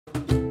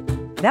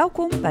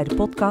Welkom bij de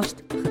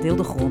podcast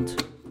Gedeelde Grond.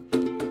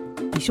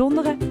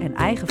 Bijzondere en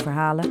eigen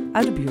verhalen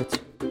uit de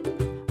buurt.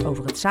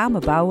 Over het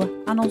samen bouwen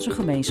aan onze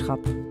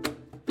gemeenschap.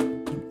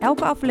 In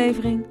elke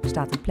aflevering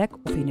staat een plek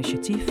of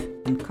initiatief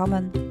en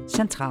komen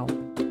centraal.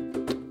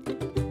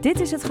 Dit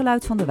is het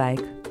geluid van de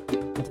wijk,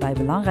 wat wij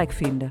belangrijk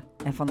vinden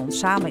en van ons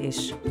samen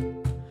is.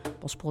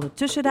 Bospolder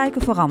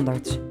Tussendijken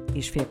verandert,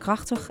 is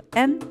veerkrachtig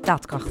en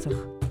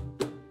daadkrachtig.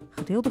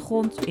 Gedeelde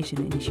Grond is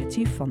een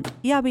initiatief van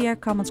IABR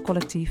Commons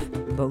Collectief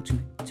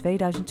Buurttuin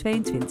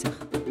 2022.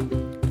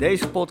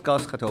 Deze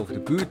podcast gaat over de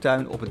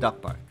buurttuin op het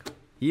Dakpark.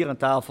 Hier aan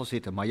tafel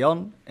zitten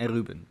Marjan en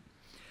Ruben.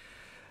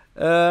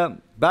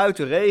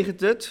 Buiten regent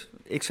het.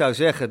 Ik zou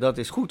zeggen dat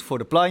is goed voor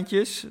de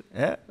plantjes.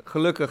 Hè?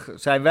 Gelukkig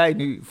zijn wij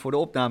nu voor de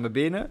opname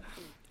binnen.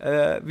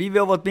 Wie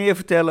wil wat meer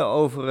vertellen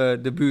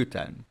over de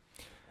buurttuin?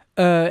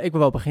 Ik wil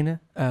wel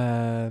beginnen.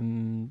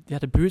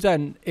 De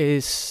buurttuin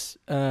is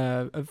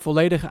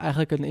volledig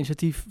eigenlijk een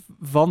initiatief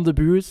van de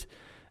buurt.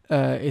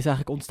 Is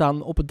eigenlijk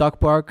ontstaan op het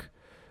Dakpark.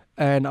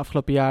 En de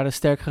afgelopen jaren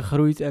sterk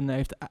gegroeid en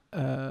heeft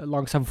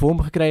langzaam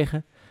vorm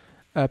gekregen.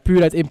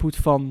 Puur uit input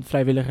van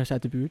vrijwilligers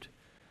uit de buurt.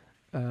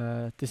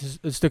 Het is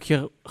een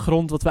stukje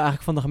grond wat we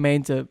eigenlijk van de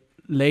gemeente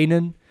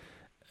lenen.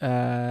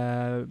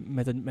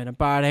 Met een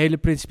paar hele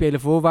principiële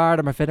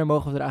voorwaarden. Maar verder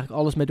mogen we er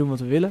eigenlijk alles mee doen wat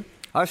we willen.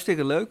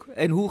 Hartstikke leuk.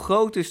 En hoe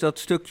groot is dat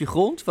stukje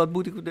grond?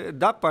 Het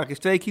Dakpark is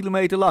 2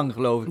 kilometer lang,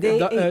 geloof ik. Nee,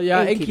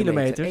 1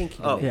 kilometer. 1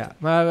 kilometer. Oh. Ja,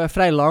 maar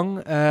vrij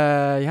lang.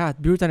 Het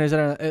buurttuin is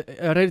er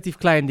een relatief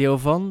klein deel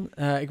van.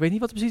 Ik weet niet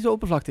wat precies de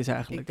oppervlakte is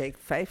eigenlijk. Ik denk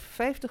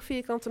 50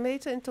 vierkante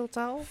meter in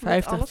totaal.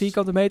 50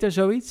 vierkante meter,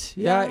 zoiets?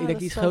 Ja, ik denk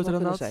iets groter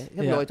dan dat. Zijn.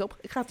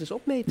 Ik ga het dus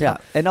opmeten. Ja,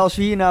 en als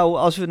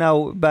we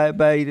nou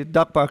bij de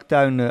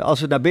Dakparktuin,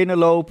 als we naar binnen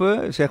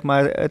lopen, zeg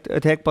maar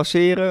het hek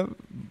passeren,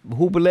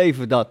 hoe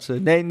beleven we dat?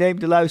 Neem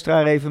de luisteraar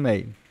even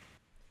mee.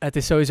 Het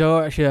is sowieso,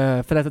 als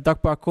je vanuit het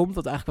Dakpark komt,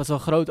 wat eigenlijk wel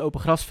zo'n groot open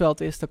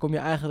grasveld is, dan kom je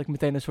eigenlijk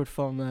meteen een soort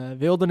van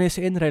wildernis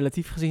in,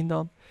 relatief gezien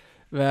dan.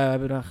 We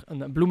hebben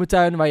een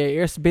bloementuin waar je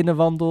eerst binnen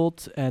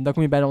wandelt en dan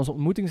kom je bij onze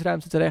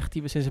ontmoetingsruimte terecht,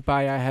 die we sinds een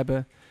paar jaar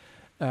hebben.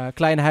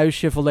 Klein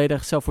huisje,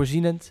 volledig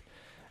zelfvoorzienend.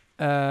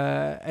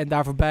 En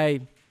daar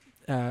voorbij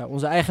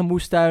onze eigen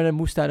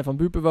moestuinen van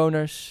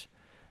buurtbewoners.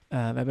 We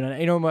hebben een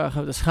enorme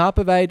grote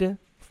schapenweide,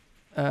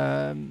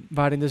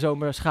 waar in de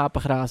zomer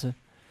schapen grazen.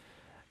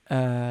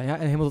 En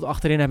helemaal tot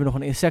achterin hebben we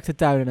nog een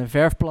insectentuin en een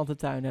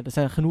verfplantentuin. Ja, er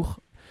zijn genoeg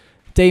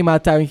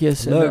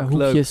thematuintjes en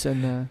hoekjes.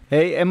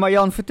 Leuk. En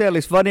Marjan, vertel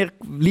eens, wanneer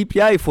liep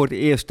jij voor het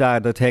eerst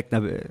daar dat hek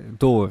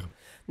door?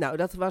 Nou,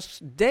 dat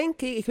was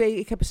denk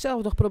ik heb het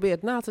zelf nog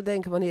geprobeerd na te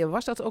denken, wanneer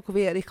was dat ook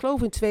alweer? Ik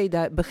geloof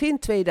in begin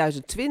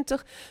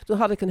 2020. Toen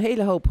had ik een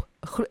hele hoop,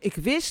 ik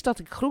wist dat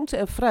ik groente-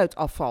 en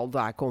fruitafval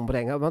daar kon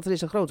brengen. Want er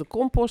is een grote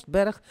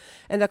compostberg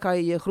en daar kan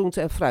je je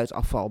groente- en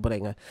fruitafval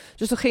brengen.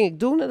 Dus dat ging ik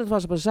doen en dat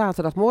was op een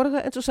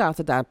zaterdagmorgen. En toen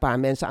zaten daar een paar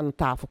mensen aan een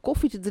tafel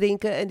koffie te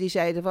drinken. En die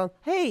zeiden van,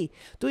 hey,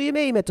 doe je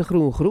mee met de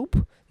groengroep?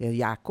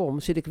 Ja, kom,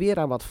 zit ik weer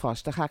aan wat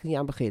vast. Daar ga ik niet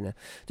aan beginnen.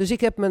 Dus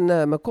ik heb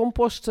mijn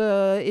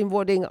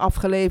compostinwording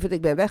afgeleverd.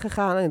 Ik ben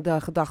weggegaan en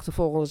de gedachte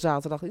volgende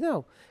zaterdag, nou,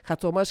 ik ga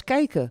toch maar eens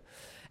kijken.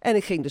 En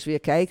ik ging dus weer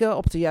kijken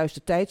op de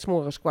juiste tijd, 's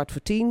morgens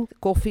 9:45,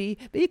 koffie.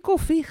 Ben je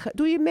koffie?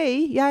 Doe je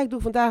mee? Ja, ik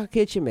doe vandaag een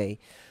keertje mee.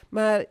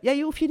 Maar ja,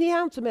 je hoeft je niet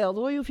aan te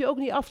melden hoor, je hoeft je ook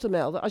niet af te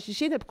melden. Als je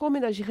zin hebt, kom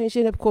je, en als je geen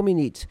zin hebt, kom je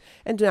niet.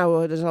 En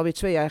nou, dat is alweer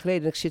 2 jaar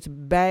geleden, ik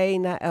zit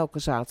bijna elke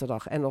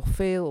zaterdag en nog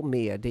veel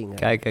meer dingen.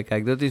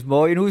 Kijk, dat is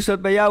mooi. En hoe is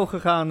dat bij jou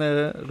gegaan,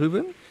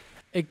 Ruben?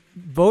 Ik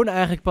woon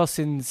eigenlijk pas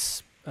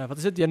sinds,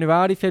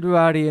 januari,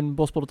 februari in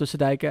Bospolder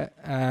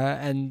Tussendijken.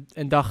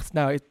 En dacht,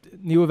 nou,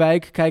 nieuwe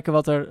wijk, kijken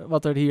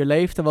wat er hier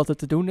leeft en wat er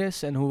te doen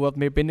is. En hoe wat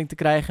meer binding te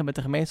krijgen met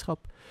de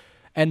gemeenschap.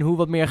 En hoe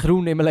wat meer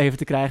groen in mijn leven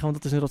te krijgen, want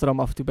dat is in Rotterdam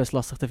af en toe best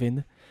lastig te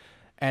vinden.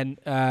 En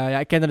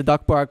ik kende het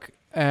Dakpark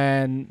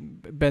en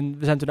we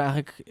zijn toen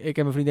eigenlijk, ik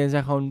en mijn vriendin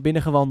zijn gewoon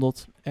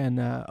binnengewandeld.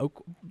 En ook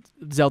op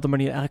dezelfde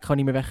manier eigenlijk gewoon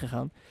niet meer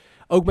weggegaan.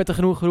 Ook met de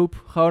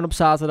groengroep, gewoon op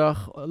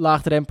zaterdag,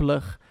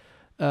 laagdrempelig,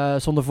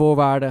 zonder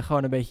voorwaarden.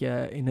 Gewoon een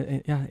beetje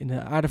in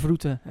de aarde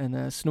vroeten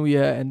en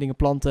snoeien en dingen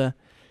planten.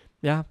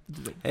 Ja,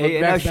 het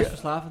werkt best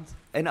verslavend.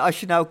 En als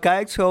je nou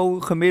kijkt, zo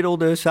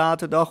gemiddelde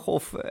zaterdag,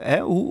 of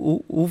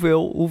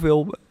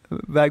hoeveel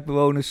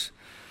wijkbewoners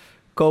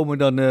komen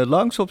dan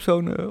langs op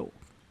zo'n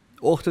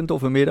ochtend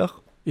of een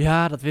middag?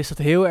 Ja, dat wisselt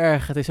heel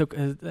erg. Het is ook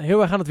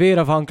heel erg aan het weer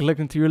afhankelijk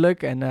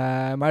natuurlijk.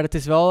 Maar het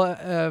is wel,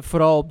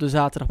 vooral op de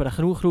zaterdag bij de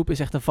groengroep, is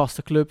echt een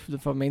vaste club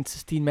van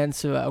minstens 10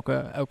 mensen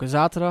elke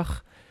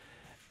zaterdag.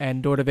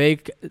 En door de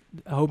week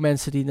een hoop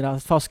mensen die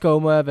inderdaad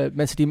vastkomen.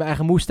 Mensen die mijn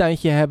eigen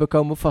moestuintje hebben,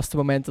 komen op vaste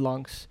momenten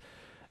langs.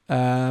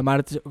 Maar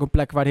het is ook een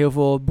plek waar heel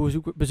veel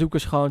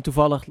bezoekers gewoon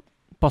toevallig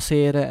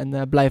passeren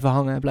en blijven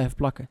hangen en blijven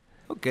plakken.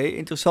 Oké,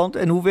 interessant.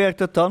 En hoe werkt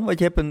dat dan? Want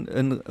je hebt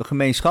een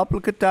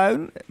gemeenschappelijke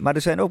tuin, maar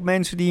er zijn ook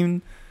mensen die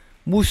een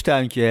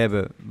moestuintje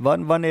hebben.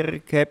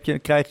 Wanneer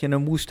krijg je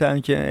een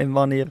moestuintje en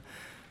wanneer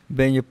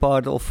ben je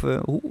part of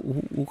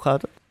hoe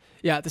gaat het?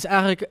 Ja, het is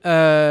eigenlijk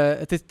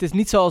het is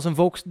niet zoals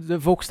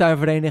de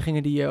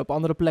volkstuinverenigingen die je op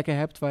andere plekken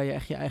hebt, waar je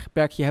echt je eigen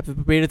perkje hebt. We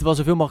proberen het wel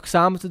zoveel mogelijk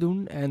samen te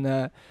doen.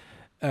 En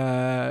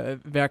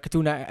werken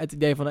toen naar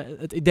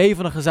het idee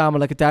van een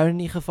gezamenlijke tuin in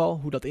ieder geval.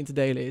 Hoe dat in te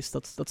delen is,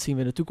 dat zien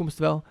we in de toekomst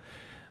wel.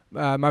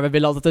 Maar we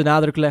willen altijd de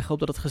nadruk leggen op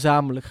dat het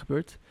gezamenlijk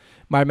gebeurt.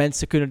 Maar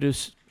mensen kunnen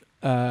dus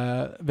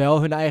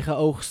wel hun eigen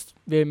oogst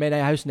weer mee naar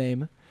huis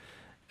nemen.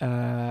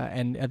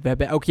 En we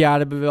hebben elk jaar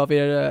hebben we wel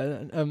weer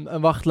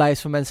een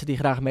wachtlijst van mensen die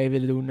graag mee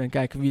willen doen. En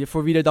kijken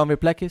voor wie er dan weer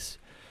plek is.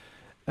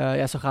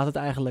 Zo gaat het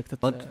eigenlijk.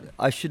 Want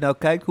als je nou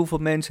kijkt, hoeveel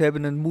mensen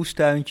hebben een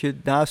moestuintje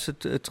naast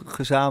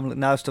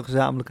naast de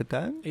gezamenlijke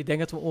tuin? Ik denk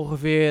dat we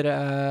ongeveer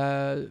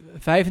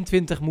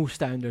 25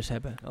 moestuinders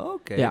hebben.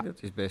 Oké,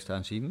 dat is best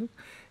aanzienlijk.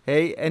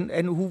 Hey,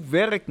 en hoe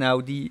werkt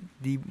nou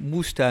die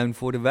moestuin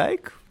voor de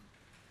wijk?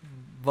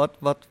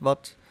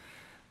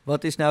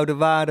 Wat is nou de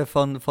waarde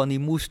van die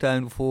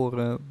moestuin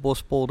voor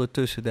Bospolder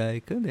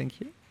Tussendijken, denk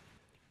je?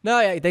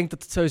 Nou ja, ik denk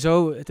dat het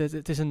sowieso...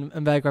 Het is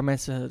een wijk waar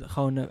mensen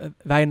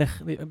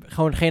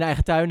gewoon geen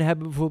eigen tuin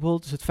hebben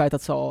bijvoorbeeld. Dus het feit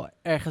dat ze al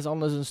ergens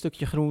anders een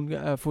stukje groen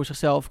voor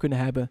zichzelf kunnen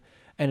hebben...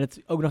 en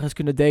het ook nog eens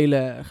kunnen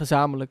delen,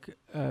 gezamenlijk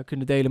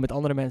kunnen delen met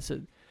andere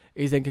mensen...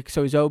 is denk ik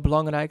sowieso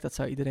belangrijk. Dat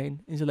zou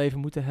iedereen in zijn leven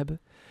moeten hebben.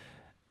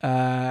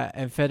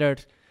 En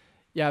verder...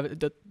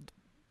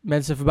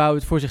 Mensen verbouwen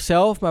het voor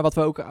zichzelf, maar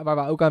waar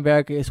we ook aan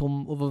werken is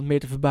om wat meer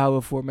te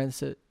verbouwen voor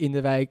mensen in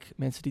de wijk.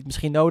 Mensen die het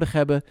misschien nodig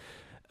hebben.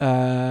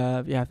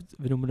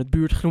 We noemen het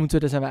buurtgroente,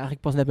 daar zijn we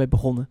eigenlijk pas net mee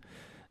begonnen.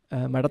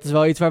 Maar dat is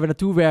wel iets waar we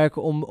naartoe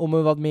werken om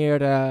een wat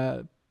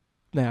meer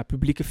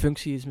publieke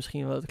functie is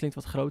misschien wel, dat klinkt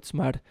wat groots,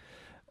 maar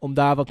om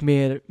daar wat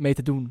meer mee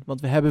te doen.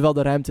 Want we hebben wel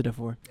de ruimte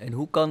daarvoor. En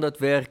hoe kan dat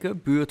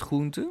werken,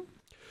 buurtgroente?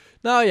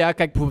 Nou ja, kijk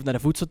bijvoorbeeld naar de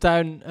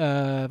voedseltuin,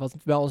 wat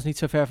wel ons niet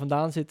zo ver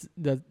vandaan zit.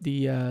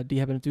 Die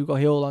hebben natuurlijk al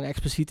heel lang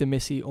expliciet een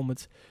missie om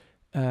het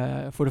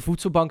voor de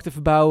voedselbank te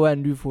verbouwen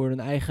en nu voor hun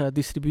eigen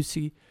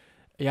distributie.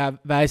 Ja,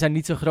 wij zijn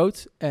niet zo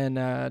groot en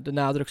de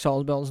nadruk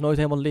zal bij ons nooit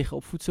helemaal liggen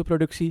op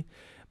voedselproductie.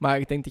 Maar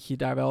ik denk dat je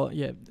daar wel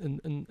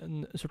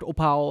een soort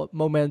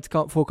ophaalmoment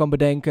voor kan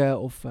bedenken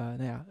of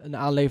een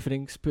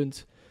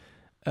aanleveringspunt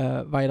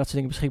waar je dat soort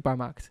dingen beschikbaar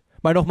maakt.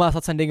 Maar nogmaals,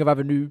 dat zijn dingen waar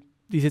we nu...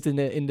 Die zitten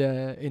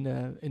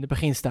in de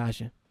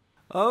beginstage.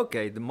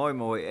 Oké,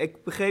 mooi.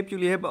 Ik begreep,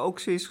 jullie hebben ook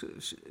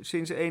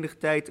sinds enige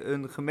tijd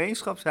een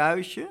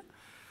gemeenschapshuisje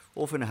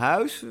of een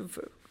huis.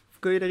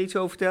 Kun je daar iets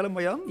over vertellen,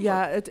 Marjan?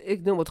 Ja,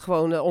 ik noem het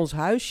gewoon ons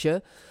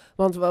huisje.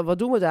 Want wat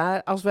doen we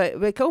daar?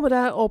 Wij komen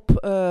daar op,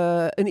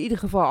 in ieder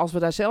geval als we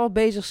daar zelf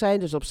bezig zijn.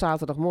 Dus op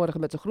zaterdagmorgen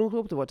met de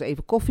groengroep. Er wordt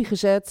even koffie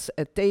gezet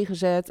en thee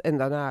gezet. En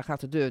daarna gaat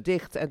de deur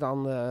dicht. En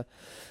dan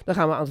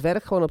gaan we aan het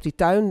werk. Gewoon op die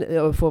tuin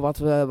voor wat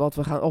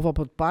we gaan. Of op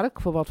het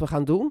park voor wat we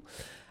gaan doen.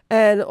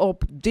 En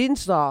op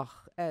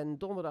dinsdag en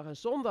donderdag en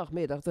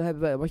zondagmiddag. Dan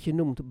hebben we wat je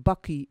noemt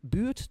bakkie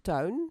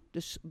buurttuin.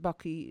 Dus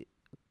bakkie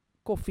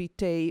koffie,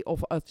 thee of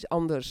iets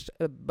anders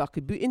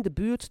in de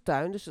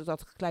buurttuin. Dus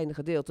dat kleine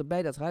gedeelte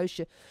bij dat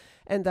huisje.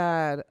 En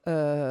daar,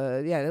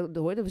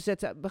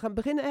 we gaan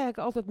beginnen eigenlijk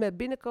altijd met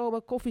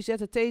binnenkomen, koffie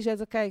zetten, thee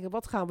zetten, kijken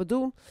wat gaan we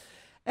doen.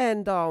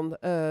 En dan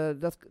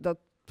dat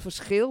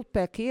verschilt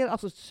per keer.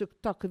 Als het stuk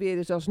takken weer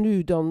is als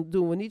nu, dan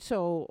doen we niet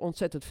zo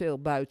ontzettend veel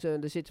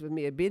buiten. Dan zitten we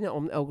meer binnen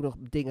om ook nog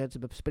dingen te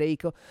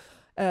bespreken.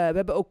 We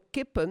hebben ook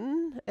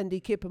kippen. En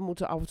die kippen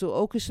moeten af en toe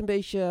ook eens een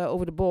beetje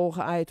over de bol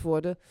geaaid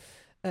worden.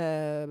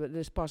 Er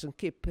is pas een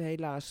kip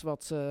helaas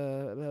wat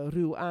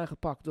ruw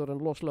aangepakt door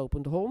een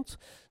loslopende hond.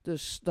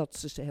 Dus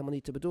dat is helemaal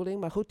niet de bedoeling.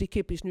 Maar goed, die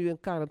kip is nu in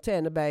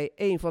quarantaine bij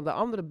een van de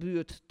andere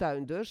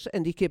buurttuinders.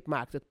 En die kip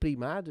maakt het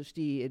prima. Dus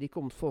die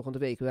komt volgende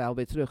week wel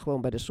weer terug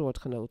gewoon bij de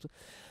soortgenoten.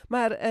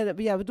 Maar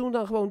we doen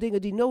dan gewoon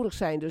dingen die nodig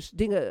zijn. Dus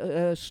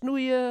dingen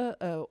snoeien,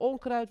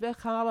 onkruid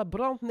weghalen,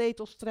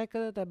 brandnetels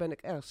trekken. Daar ben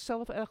ik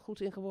zelf erg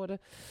goed in geworden.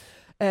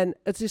 En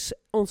het is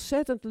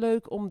ontzettend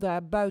leuk om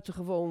daar buiten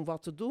gewoon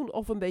wat te doen.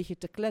 Of een beetje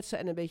te kletsen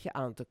en een beetje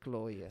aan te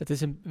klooien. We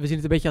zien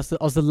het een beetje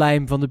als de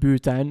lijm van de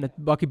buurttuin. Het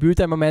bakje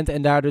buurttuinmoment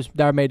en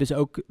daarmee dus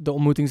ook de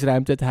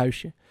ontmoetingsruimte, het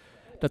huisje.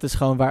 Dat is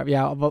gewoon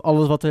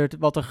alles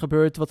wat er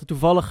gebeurt, wat er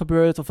toevallig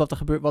gebeurt. Of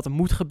wat er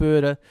moet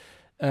gebeuren.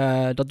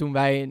 Dat doen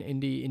wij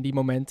in die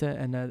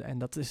momenten. En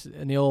dat is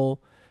een heel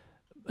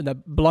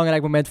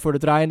belangrijk moment voor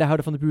het draaiende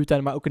houden van de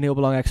buurttuin. Maar ook een heel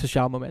belangrijk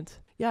sociaal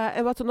moment. Ja,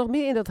 en wat er nog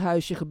meer in dat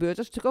huisje gebeurt,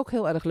 dat is natuurlijk ook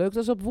heel erg leuk.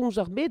 Dat is op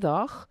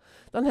woensdagmiddag.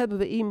 Dan hebben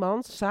we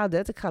iemand,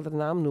 Sadet, ik ga de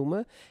naam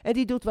noemen. En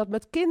die doet wat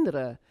met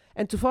kinderen.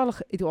 En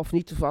toevallig, of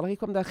niet toevallig,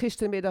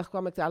 gistermiddag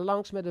kwam ik daar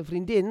langs met een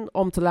vriendin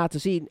om te laten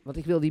zien. Want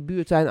ik wil die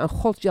buurttuin aan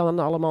Godjan en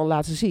allemaal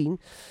laten zien.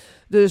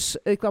 Dus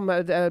ik kwam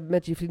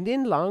met die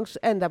vriendin langs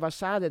en daar was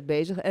Sadet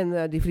bezig.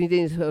 En die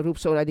vriendin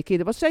roept zo naar die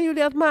kinderen, wat zijn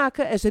jullie aan het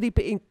maken? En ze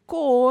riepen in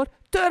koor,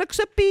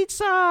 Turkse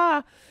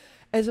pizza!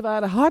 En ze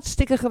waren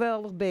hartstikke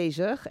geweldig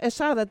bezig. En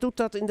Sada doet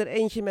dat in er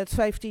eentje met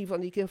 15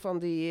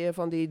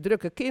 van die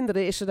drukke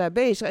kinderen is ze daar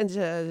bezig. En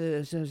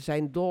ze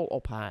zijn dol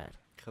op haar.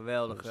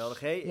 Geweldig.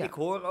 Hey, ja. Ik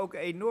hoor ook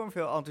enorm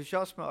veel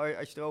enthousiasme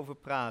als je erover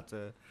praat,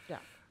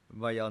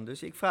 Marjan.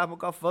 Dus ik vraag me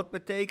ook af, wat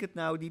betekent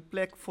nou die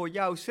plek voor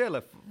jou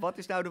zelf? Wat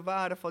is nou de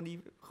waarde van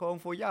die gewoon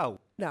voor jou?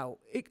 Nou,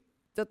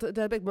 Dat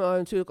heb ik me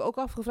natuurlijk ook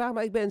afgevraagd.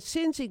 Maar ik ben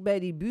sinds ik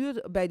bij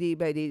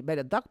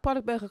dat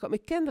Dakpark ben gekomen.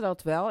 Ik kende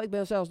dat wel. Ik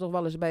ben zelfs nog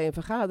wel eens bij een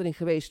vergadering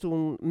geweest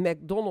toen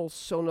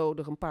McDonald's zo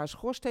nodig een paar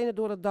schoorstenen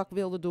door het dak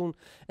wilde doen.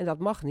 En dat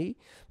mag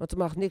niet, want er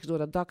mag niks door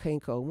dat dak heen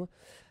komen.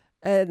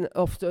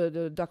 Of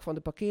de dak van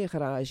de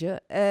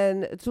parkeergarage.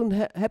 En toen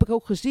heb ik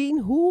ook gezien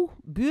hoe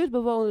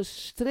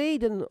buurtbewoners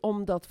streden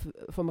om dat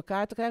voor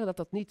elkaar te krijgen.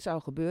 Dat niet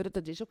zou gebeuren.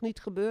 Dat is ook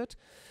niet gebeurd.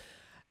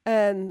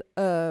 En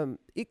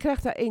ik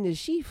krijg daar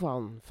energie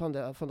van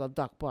dat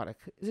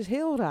dakpark. Het is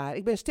heel raar.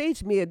 Ik ben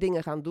steeds meer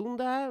dingen gaan doen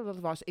daar.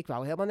 Ik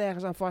wou helemaal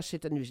nergens aan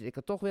vastzitten. Nu zit ik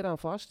er toch weer aan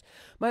vast.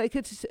 Maar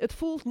het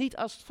voelt niet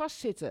als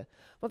vastzitten.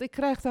 Want ik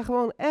krijg daar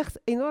gewoon echt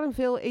enorm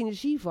veel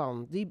energie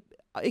van.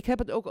 Ik heb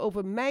het ook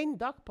over mijn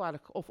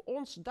dakpark of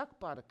ons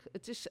dakpark.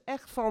 Het is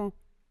echt van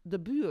de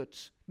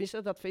buurt.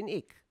 Tenminste, dat vind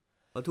ik.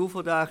 Want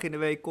hoeveel dagen in de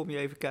week kom je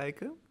even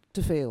kijken?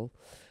 Te veel.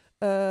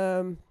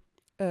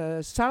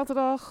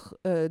 Zaterdag...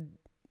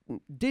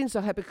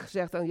 dinsdag heb ik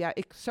gezegd,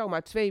 ik zou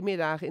maar 2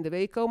 middagen in de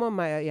week komen.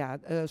 Maar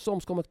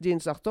soms kom ik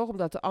dinsdag toch,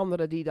 omdat de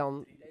andere die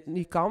dan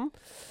niet kan.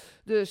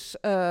 Dus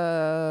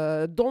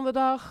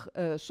donderdag,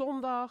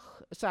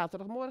 zondag,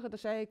 zaterdagmorgen, dat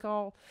zei ik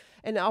al.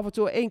 En af en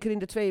toe 1 keer in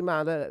de 2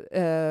 maanden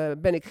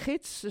ben ik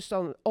gids. Dus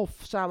dan, of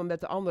samen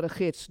met de andere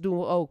gids doen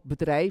we ook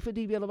bedrijven.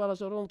 Die willen wel eens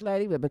een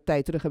rondleiding. We hebben een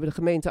tijd terug, hebben de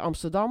gemeente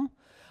Amsterdam.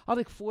 Had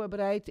ik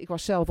voorbereid. Ik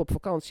was zelf op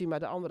vakantie, maar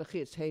de andere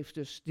gids heeft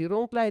dus die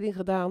rondleiding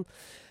gedaan.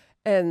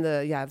 En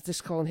het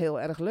is gewoon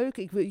heel erg leuk.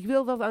 Ik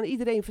wil dat aan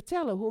iedereen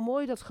vertellen, hoe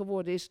mooi dat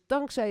geworden is,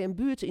 dankzij een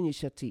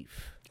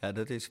buurtinitiatief. Ja,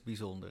 dat is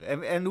bijzonder.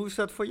 En hoe is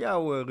dat voor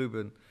jou,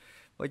 Ruben?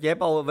 Want je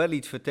hebt al wel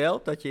iets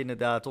verteld, dat je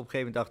inderdaad op een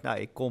gegeven moment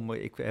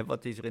dacht,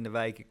 wat is er in de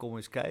wijk, ik kom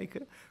eens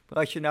kijken. Maar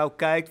als je nou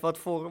kijkt, wat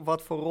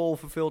voor rol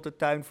vervult de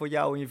tuin voor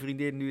jou en je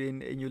vriendin nu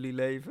in jullie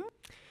leven?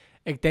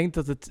 Ik denk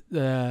dat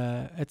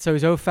het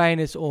sowieso fijn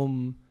is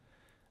om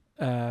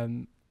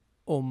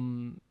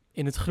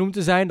in het groen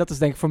te zijn. Dat is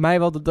denk ik voor mij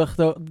wel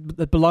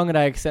het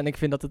belangrijkste. En ik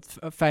vind dat het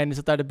fijn is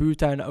dat daar de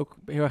buurttuin ook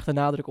heel erg de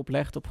nadruk op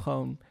legt. Op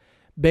gewoon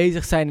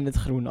bezig zijn in het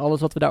groen.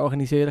 Alles wat we daar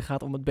organiseren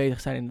gaat om het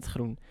bezig zijn in het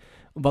groen.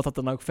 Wat dat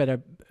dan ook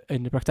verder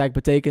in de praktijk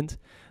betekent.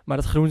 Maar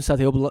dat groen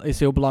is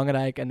heel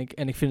belangrijk.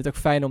 En ik vind het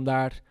ook fijn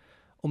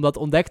om dat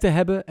ontdekt te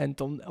hebben. En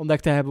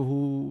ontdekt te hebben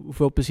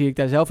hoeveel plezier ik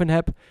daar zelf in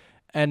heb.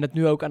 En het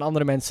nu ook aan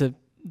andere mensen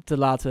te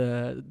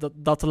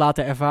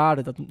laten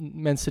ervaren. Dat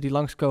mensen die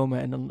langskomen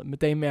en dan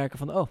meteen merken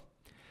van...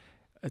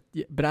 ik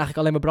ben eigenlijk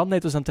alleen maar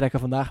brandnetels aan het trekken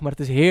vandaag, maar het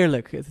is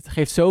heerlijk. Het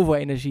geeft zoveel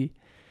energie.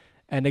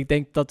 En ik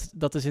denk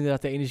dat is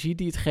inderdaad de energie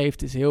die het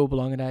geeft, is heel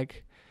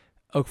belangrijk.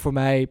 Ook voor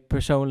mij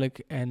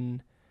persoonlijk.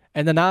 En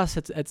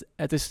daarnaast,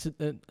 het is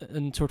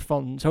een soort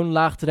van zo'n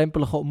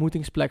laagdrempelige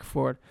ontmoetingsplek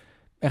voor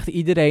echt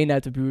iedereen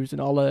uit de buurt. En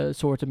alle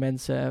soorten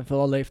mensen, van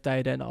alle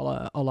leeftijden en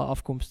alle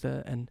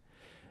afkomsten.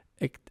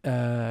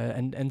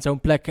 En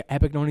zo'n plek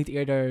heb ik nog niet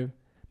eerder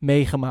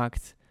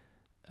meegemaakt.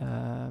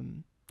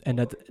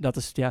 En dat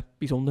is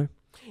bijzonder.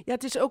 Ja,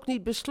 het is ook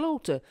niet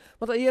besloten.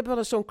 Want je hebt wel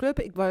eens zo'n club.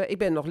 Ik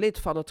ben nog lid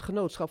van het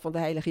genootschap van de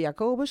Heilige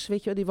Jacobus.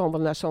 Weet je, die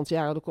wandelen naar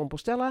Santiago de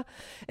Compostela.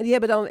 En die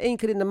hebben dan 1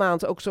 keer in de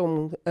maand ook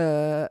zo'n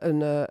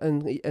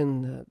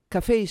een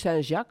café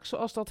Saint-Jacques,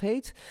 zoals dat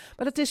heet.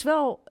 Maar het is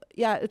wel,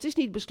 het is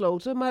niet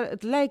besloten, maar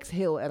het lijkt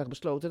heel erg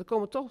besloten. Er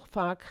komen toch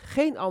vaak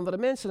geen andere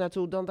mensen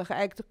naartoe dan de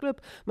geëikte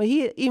club. Maar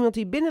hier, iemand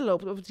die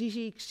binnenloopt, of die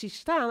zie ik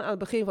staan aan het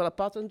begin van het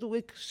pad. En doe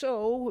ik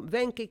zo,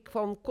 wenk ik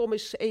van kom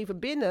eens even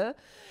binnen.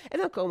 En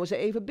dan komen ze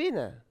even binnen.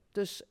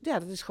 Dus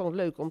dat is gewoon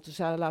leuk om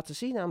te laten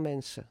zien aan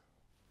mensen.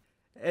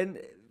 En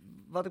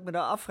wat ik me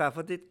nou afvraag,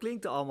 want dit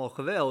klinkt allemaal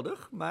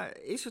geweldig, maar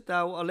is het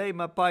nou alleen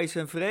maar pais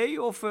en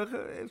vree of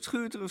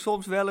schuurt er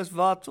soms wel eens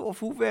wat?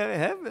 Of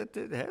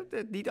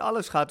niet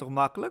alles gaat toch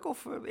makkelijk?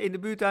 Of in de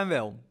buurttuin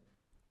wel?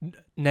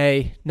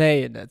 Nee,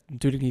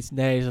 natuurlijk niet.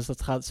 Nee,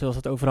 zoals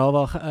het overal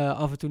wel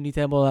af en toe niet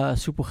helemaal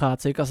soepel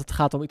gaat. Zeker als het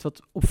gaat om iets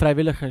wat op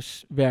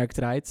vrijwilligerswerk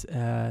draait.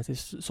 Het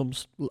is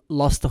soms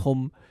lastig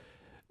om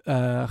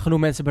genoeg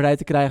mensen bereid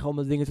te krijgen om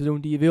de dingen te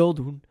doen die je wil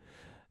doen.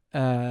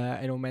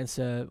 En om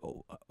mensen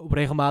op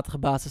regelmatige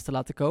basis te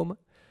laten komen.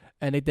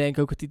 En ik denk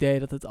ook het idee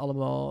dat het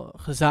allemaal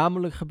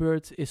gezamenlijk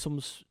gebeurt, is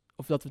soms,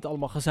 of dat we het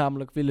allemaal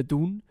gezamenlijk willen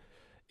doen,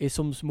 is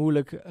soms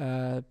moeilijk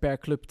per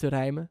club te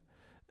rijmen.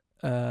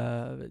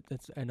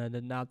 En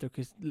de nadruk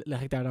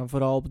leg ik daar dan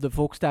vooral op de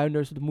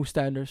volkstuinders, de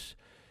moestuiners.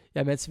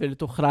 Ja, mensen willen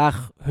toch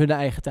graag hun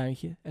eigen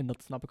tuintje. En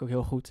dat snap ik ook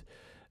heel goed.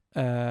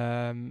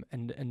 En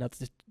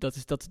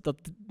dat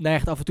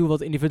neigt af en toe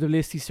wat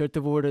individualistischer te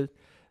worden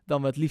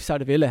dan we het liefst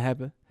zouden willen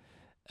hebben.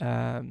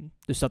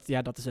 Dus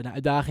dat is een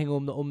uitdaging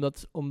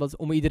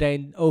om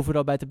iedereen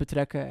overal bij te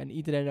betrekken en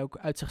iedereen ook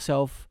uit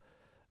zichzelf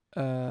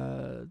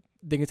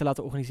dingen te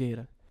laten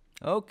organiseren.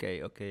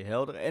 Oké,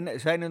 helder. En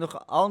zijn er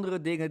nog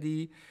andere dingen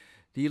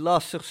die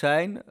lastig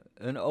zijn?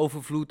 Een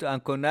overvloed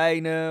aan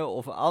konijnen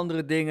of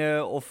andere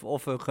dingen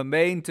of een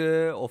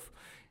gemeente of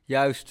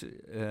juist...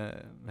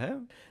 hè?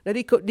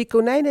 Nou, die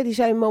konijnen die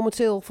zijn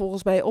momenteel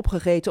volgens mij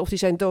opgegeten of die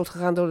zijn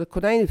doodgegaan door het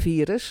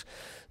konijnenvirus.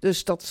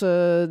 Dus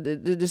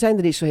er zijn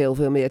er niet zo heel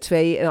veel meer.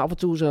 2 en af en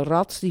toe is een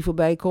rat die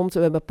voorbij komt. We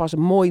hebben pas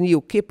een mooi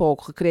nieuw kip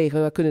ook gekregen.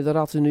 Daar kunnen de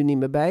ratten nu niet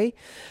meer bij.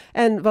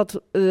 En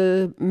wat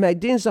mij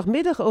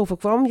dinsdagmiddag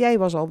overkwam, jij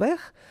was al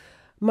weg.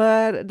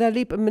 Maar daar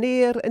liep een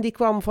meneer en die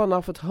kwam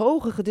vanaf het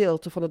hoge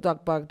gedeelte van het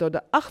dakpark door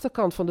de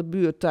achterkant van de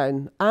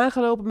buurttuin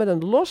aangelopen met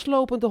een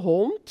loslopende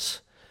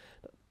hond.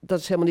 Dat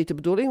is helemaal niet de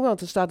bedoeling,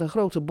 want er staat een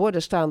grote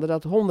borden staande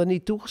dat honden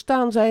niet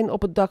toegestaan zijn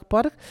op het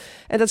dakpark.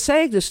 En dat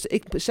zei ik dus,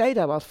 ik zei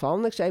daar wat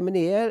van. Ik zei,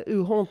 meneer,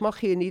 uw hond mag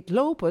hier niet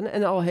lopen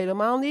en al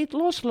helemaal niet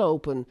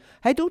loslopen.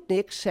 Hij doet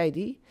niks, zei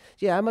hij.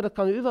 Ja, maar dat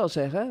kan u wel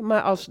zeggen.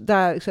 Maar als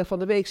daar, ik zeg, van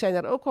de week zijn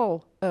er ook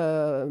al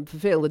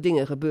vervelende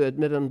dingen gebeurd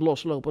met een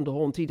loslopende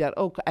hond die daar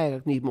ook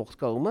eigenlijk niet mocht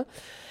komen.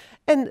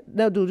 En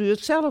nou doet u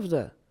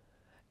hetzelfde.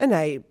 En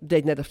hij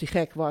deed net of hij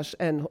gek was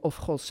of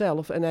God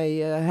zelf en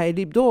hij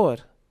liep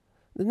door.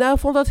 Nou, ik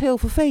vond dat heel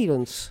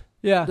vervelend.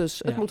 Ja,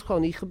 Dus het moet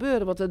gewoon niet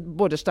gebeuren, want de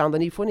borden staan er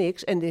niet voor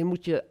niks. En die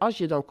moet je, als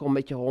je dan komt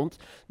met je hond,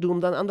 doe hem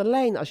dan aan de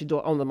lijn als je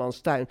door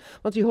andermans tuin.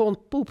 Want die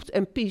hond poept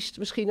en piest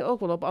misschien ook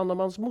wel op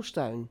andermans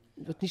moestuin.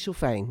 Dat is niet zo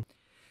fijn.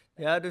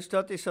 Ja, dus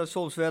dat is dan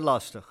soms wel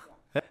lastig.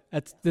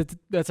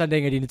 Dat zijn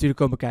dingen die natuurlijk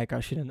komen kijken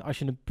als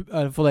je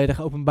een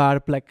volledig openbare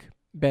plek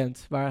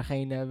bent,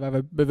 waar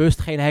we bewust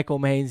geen hekken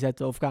omheen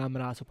zetten of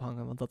camera's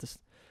ophangen. Want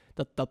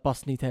dat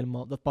past niet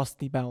helemaal, dat past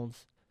niet bij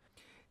ons.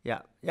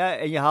 Ja,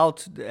 en je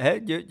haalt,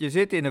 je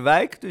zit in een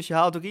wijk, dus je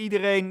haalt ook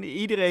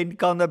iedereen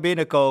kan daar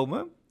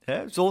binnenkomen,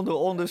 zonder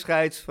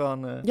onderscheids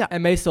van... Ja,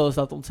 en meestal is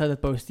dat ontzettend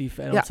positief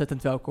en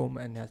ontzettend welkom.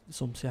 En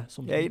soms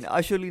niet.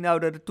 Als jullie nou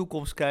naar de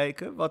toekomst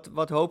kijken,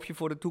 wat hoop je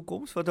voor de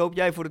toekomst? Wat hoop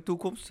jij voor de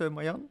toekomst,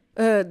 Marjan?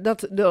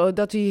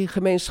 Dat die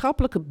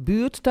gemeenschappelijke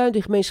buurttuin,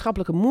 die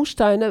gemeenschappelijke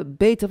moestuinen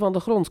beter van de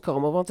grond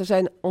komen. Want er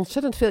zijn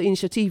ontzettend veel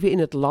initiatieven in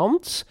het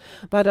land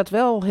waar dat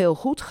wel heel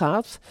goed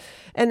gaat.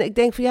 En ik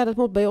denk van dat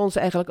moet bij ons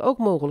eigenlijk ook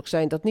mogelijk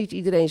zijn. Dat niet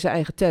iedereen zijn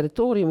eigen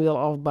territorium wil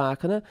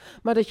afbakenen.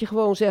 Maar dat je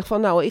gewoon zegt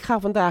van nou, ik ga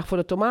vandaag voor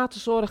de tomaten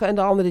zorgen. En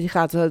de andere die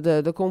gaat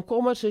de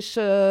komkommers.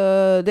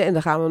 En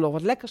daar gaan we nog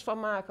wat lekkers van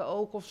maken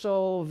ook of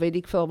zo. Weet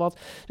ik veel wat.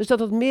 Dus dat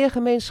het meer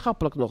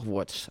gemeenschappelijk nog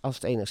wordt, als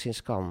het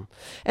enigszins kan.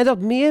 En dat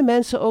meer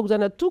mensen ook daar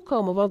naartoe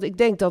komen. Want ik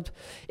denk dat...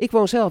 Ik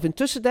woon zelf in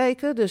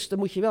Tussendijken. Dus dan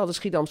moet je wel de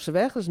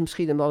Schiedamseweg. Dat is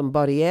misschien wel een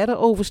barrière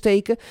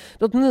oversteken.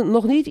 Dat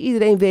nog niet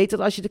iedereen weet dat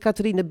als je de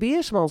Catharina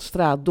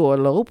Beersmanstraat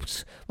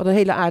doorloopt, wat een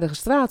hele aardige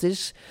straat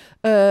is,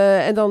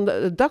 en dan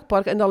het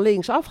Dakpark en dan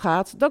linksaf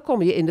gaat, dan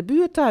kom je in de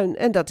buurttuin.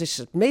 En dat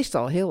is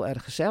meestal heel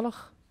erg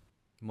gezellig.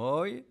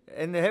 Mooi.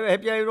 En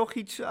heb jij nog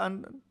iets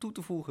aan toe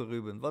te voegen,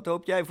 Ruben? Wat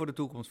hoop jij voor de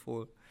toekomst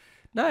voor?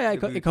 Nou ja,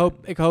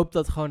 ik hoop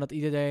dat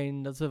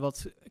iedereen, dat we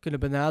wat kunnen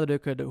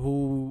benadrukken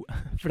hoe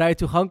vrij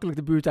toegankelijk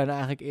de buurttuin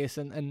eigenlijk is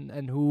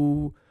en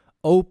hoe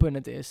open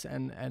het is.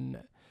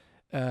 En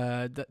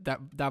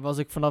daar was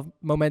ik vanaf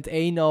moment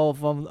 1 al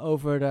van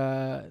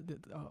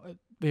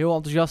heel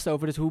enthousiast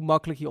over, dus hoe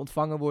makkelijk je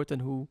ontvangen wordt en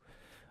hoe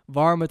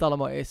warm het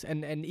allemaal is.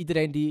 En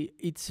iedereen die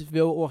iets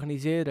wil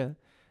organiseren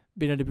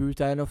binnen de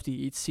buurttuin of die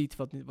iets ziet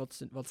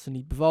wat ze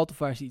niet bevalt of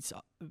waar ze iets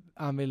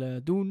aan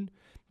willen doen,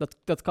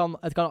 het kan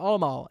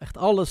allemaal. Echt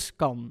alles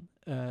kan.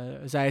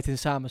 Zij het in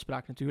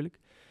samenspraak natuurlijk.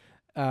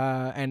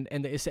 En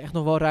er is echt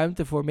nog wel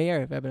ruimte voor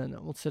meer. We hebben een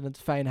ontzettend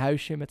fijn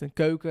huisje met een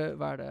keuken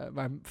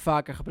waar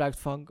vaker gebruik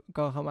van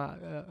kan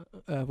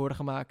worden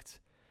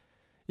gemaakt.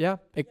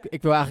 Ja,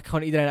 ik wil eigenlijk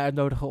gewoon iedereen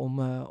uitnodigen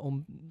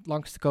om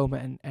langs te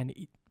komen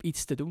en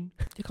iets te doen.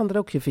 Je kan er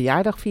ook je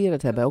verjaardag vieren.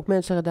 Dat hebben ook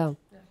mensen gedaan.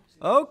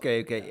 Oké.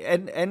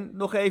 En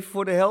nog even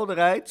voor de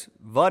helderheid.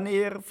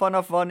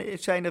 Vanaf wanneer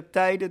zijn er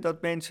tijden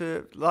dat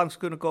mensen langs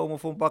kunnen komen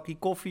voor een bakje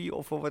koffie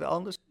of voor wat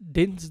anders?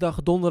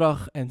 Dinsdag,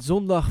 donderdag en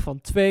zondag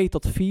van 2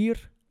 tot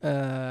 4.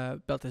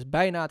 Dat is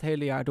bijna het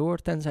hele jaar door,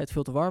 tenzij het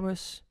veel te warm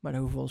is. Maar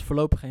daar hoeven we ons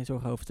voorlopig geen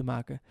zorgen over te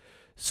maken.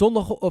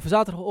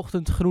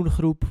 Zaterdagochtend groene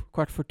groep,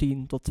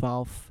 9:45 tot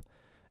 12.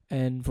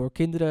 En voor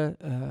kinderen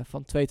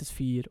van 2 tot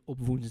 4 op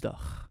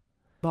woensdag.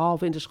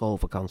 Behalve in de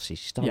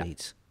schoolvakanties, dan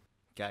niet.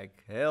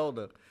 Kijk,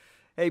 helder.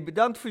 Hey,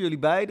 bedankt voor jullie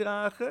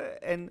bijdrage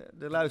en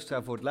de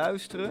luisteraar voor het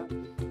luisteren.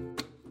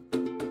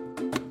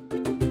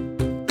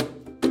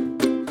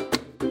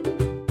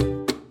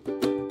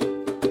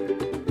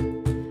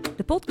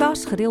 De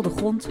podcast Gedeelde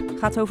Grond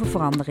gaat over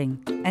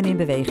verandering en in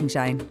beweging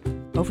zijn.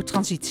 Over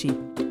transitie.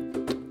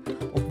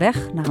 Op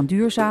weg naar een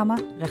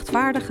duurzame,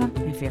 rechtvaardige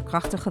en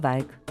veerkrachtige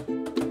wijk.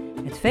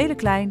 Het vele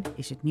klein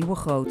is het nieuwe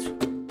groot.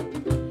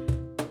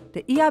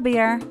 De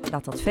IABR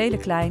laat dat vele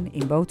klein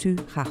in Botu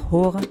graag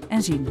horen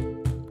en zien.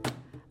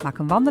 Maak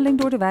een wandeling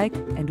door de wijk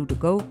en doe de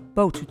Go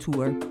Botu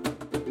Tour.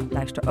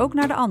 Luister ook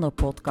naar de andere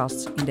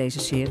podcasts in deze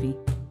serie.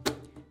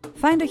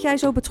 Fijn dat jij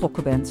zo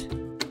betrokken bent.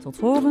 Tot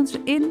horens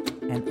in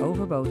en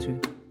over Botu.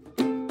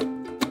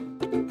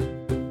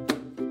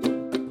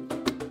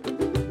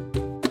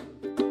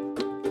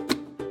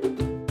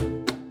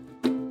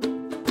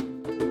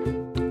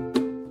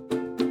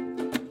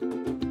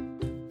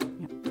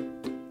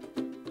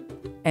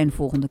 En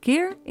volgende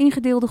keer in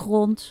Gedeelde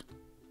Grond.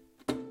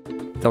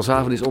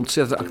 Delfshaven is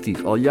ontzettend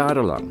actief, al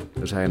jarenlang.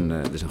 Er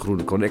is een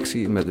groene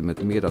connectie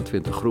met meer dan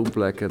 20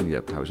 groenplekken. Je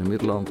hebt Huis in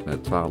Middelland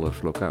met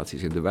 12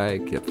 locaties in de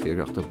wijk. Je hebt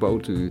veerkrachtig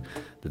Botu,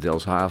 de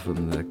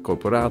Delfshaven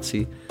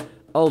corporatie.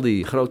 Al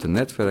die grote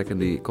netwerken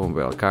die komen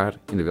bij elkaar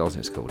in de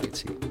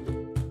welzijnscoalitie.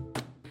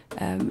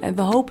 En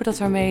we hopen dat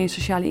daarmee een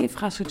sociale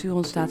infrastructuur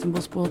ontstaat in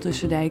Bospel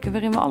Tussendijken,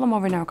 waarin we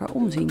allemaal weer naar elkaar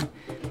omzien.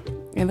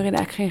 En waarin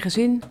eigenlijk geen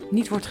gezin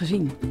niet wordt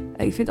gezien.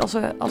 Ik vind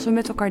als we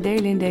met elkaar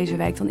delen in deze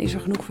wijk, dan is er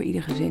genoeg voor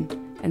ieder gezin.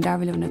 En daar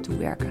willen we naartoe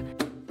werken.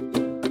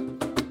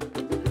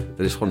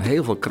 Er is gewoon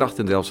heel veel kracht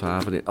in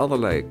Delfshaven, in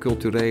allerlei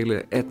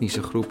culturele,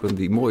 etnische groepen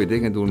die mooie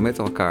dingen doen met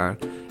elkaar.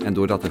 En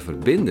door dat te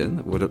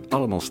verbinden, wordt het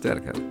allemaal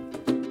sterker.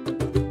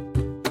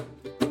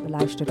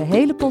 Beluister de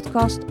hele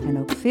podcast en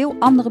ook veel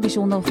andere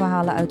bijzondere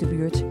verhalen uit de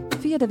buurt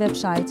via de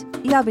website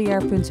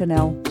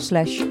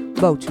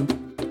iabr.nl/botu.